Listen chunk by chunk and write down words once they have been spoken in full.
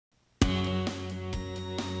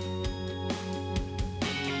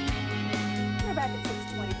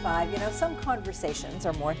5. You know, some conversations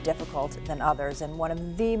are more difficult than others, and one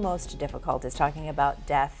of the most difficult is talking about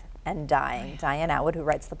death and dying. Diane Atwood, who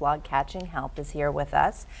writes the blog Catching Health, is here with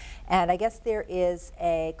us. And I guess there is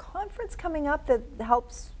a conference coming up that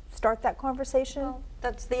helps start that conversation? Well,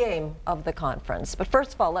 that's the aim of the conference. But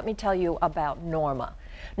first of all, let me tell you about Norma.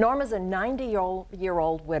 Norma's a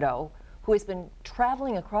 90-year-old widow who has been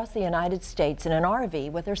traveling across the United States in an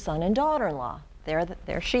RV with her son and daughter-in-law.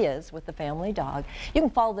 There she is with the family dog. You can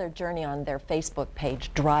follow their journey on their Facebook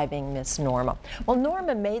page, Driving Miss Norma. Well,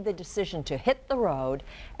 Norma made the decision to hit the road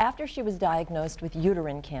after she was diagnosed with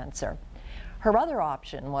uterine cancer. Her other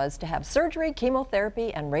option was to have surgery,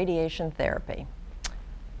 chemotherapy, and radiation therapy,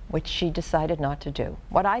 which she decided not to do.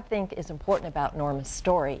 What I think is important about Norma's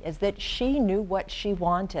story is that she knew what she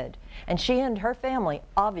wanted, and she and her family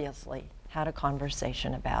obviously had a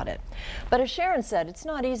conversation about it. But as Sharon said, it's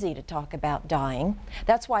not easy to talk about dying.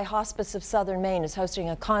 That's why Hospice of Southern Maine is hosting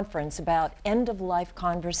a conference about end-of-life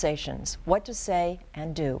conversations, what to say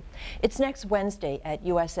and do. It's next Wednesday at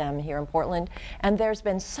USM here in Portland, and there's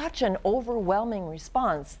been such an overwhelming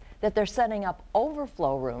response that they're setting up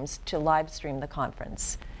overflow rooms to live stream the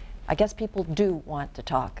conference. I guess people do want to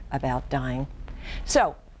talk about dying.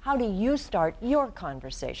 So, how do you start your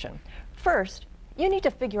conversation? First, you need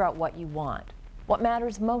to figure out what you want, what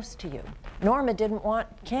matters most to you. Norma didn't want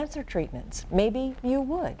cancer treatments. Maybe you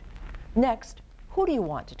would. Next, who do you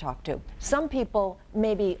want to talk to? Some people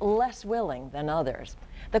may be less willing than others.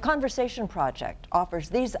 The Conversation Project offers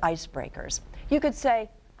these icebreakers. You could say,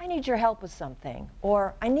 I need your help with something,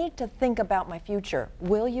 or I need to think about my future.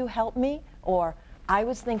 Will you help me? Or I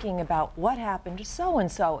was thinking about what happened to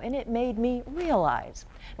so-and-so, and it made me realize.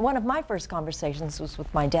 One of my first conversations was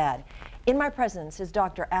with my dad. In my presence, his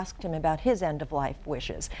doctor asked him about his end-of-life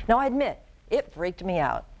wishes. Now, I admit, it freaked me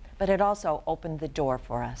out, but it also opened the door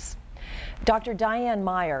for us. Dr. Diane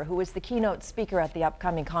Meyer, who is the keynote speaker at the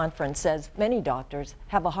upcoming conference, says many doctors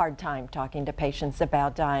have a hard time talking to patients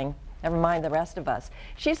about dying. Never mind the rest of us.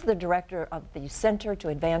 She's the director of the Center to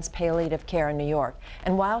Advance Palliative Care in New York.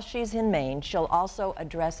 And while she's in Maine, she'll also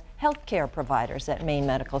address healthcare providers at Maine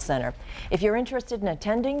Medical Center. If you're interested in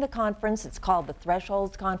attending the conference, it's called the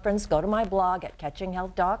Thresholds Conference. Go to my blog at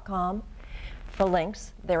catchinghealth.com. The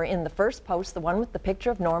links, they're in the first post, the one with the picture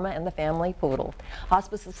of Norma and the family poodle.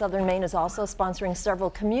 Hospice of Southern Maine is also sponsoring several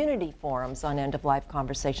community forums on end-of-life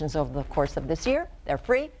conversations over the course of this year. They're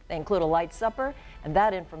free, they include a light supper, and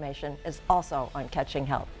that information is also on Catching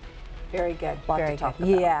Health. Very good. A lot very to talk good.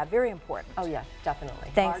 about. Yeah, very important. Oh yeah, definitely.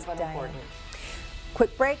 Thanks, Hard, but Diane. important.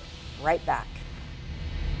 Quick break, right back.